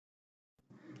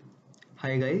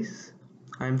Hi guys,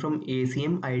 I am from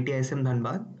ACM IIT ISM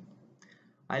Dhanbad.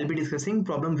 I'll be discussing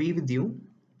problem V with you.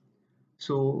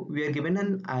 So we are given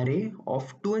an array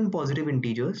of 2 n positive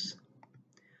integers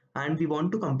and we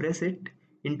want to compress it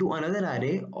into another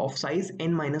array of size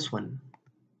n minus 1.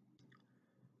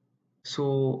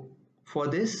 So for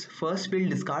this, first we'll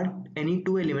discard any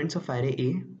 2 elements of array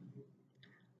A,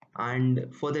 and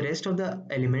for the rest of the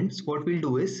elements what we'll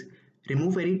do is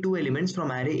remove any 2 elements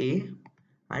from array A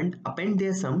and append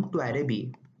their sum to array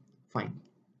B. Fine.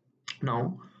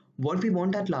 Now what we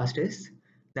want at last is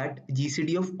that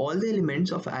GCD of all the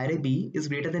elements of array B is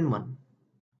greater than 1.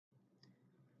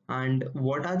 And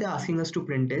what are they asking us to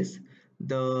print is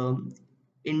the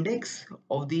index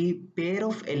of the pair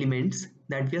of elements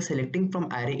that we are selecting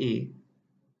from array A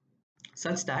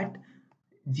such that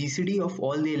GCD of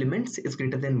all the elements is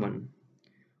greater than 1.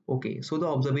 Okay, so the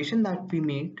observation that we'll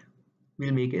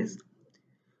make is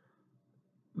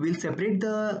we'll separate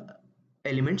the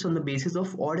elements on the basis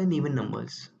of odd and even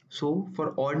numbers. So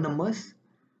for odd numbers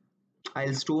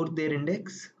I'll store their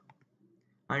index,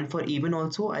 and for even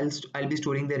also I'll be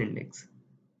storing their index.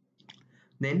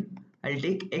 Then I'll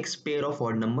take x pair of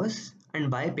odd numbers and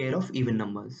y pair of even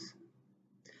numbers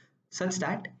such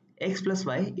that x plus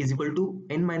y is equal to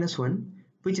n minus 1,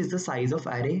 which is the size of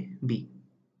array B.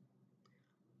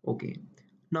 Okay,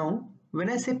 now when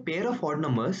I say pair of odd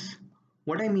numbers,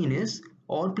 what I mean is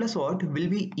odd plus odd will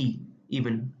be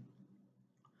even.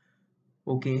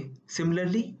 Okay,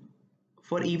 similarly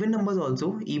for even numbers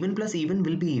also, even plus even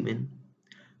will be even.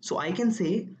 So I can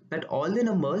say that all the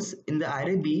numbers in the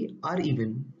array B are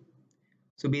even.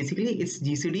 So basically its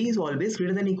GCD is always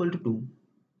greater than or equal to 2.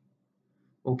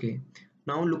 Okay,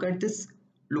 now look at this.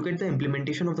 Look at the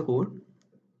implementation of the code.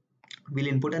 We'll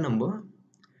input a number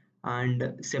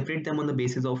and separate them on the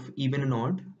basis of even and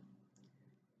odd.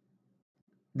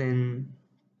 Then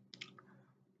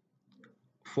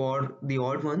for the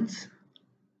odd ones,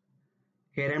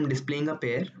 here I am displaying a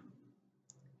pair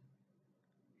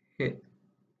here,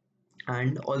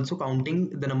 and also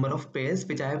counting the number of pairs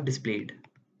which I have displayed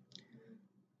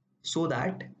so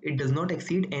that it does not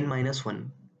exceed n minus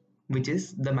 1, which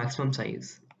is the maximum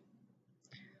size.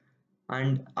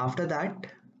 And after that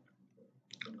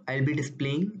I'll be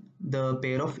displaying the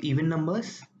pair of even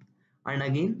numbers, and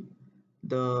again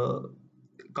the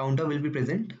counter will be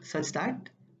present such that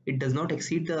it does not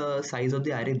exceed the size of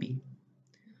the array B.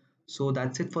 So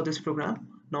that's it for this program.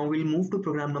 Now we'll move to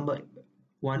program number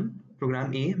 1,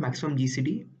 program A, maximum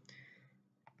GCD.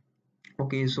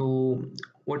 Okay, so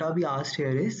what are we asked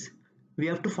here is we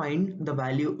have to find the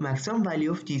maximum value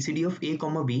of GCD of A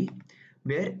comma B,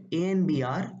 where A and B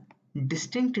are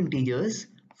distinct integers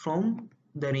from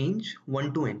the range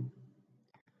 1 to n.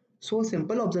 So a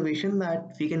simple observation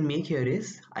that we can make here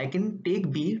is I can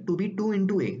take B to be 2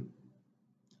 into A,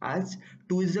 as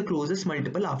 2 is the closest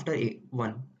multiple after A,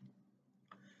 1.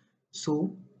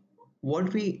 So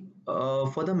what we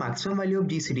for the maximum value of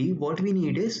GCD, what we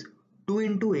need is 2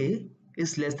 into A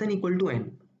is less than or equal to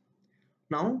n.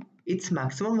 Now its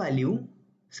maximum value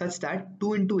such that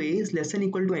 2 into A is less than or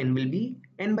equal to n will be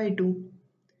n by 2.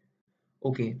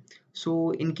 Okay,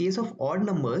 so in case of odd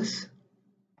numbers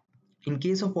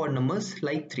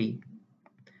like 3,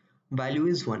 value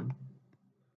is 1,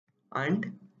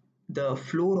 and the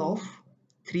floor of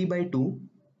 3 by 2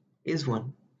 is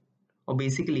 1, or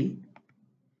basically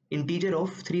integer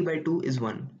of 3 by 2 is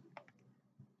 1.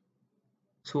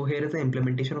 So here is the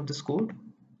implementation of this code.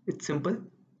 It's simple.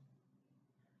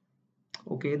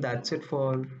 Okay, that's it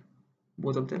for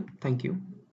both of them. Thank you.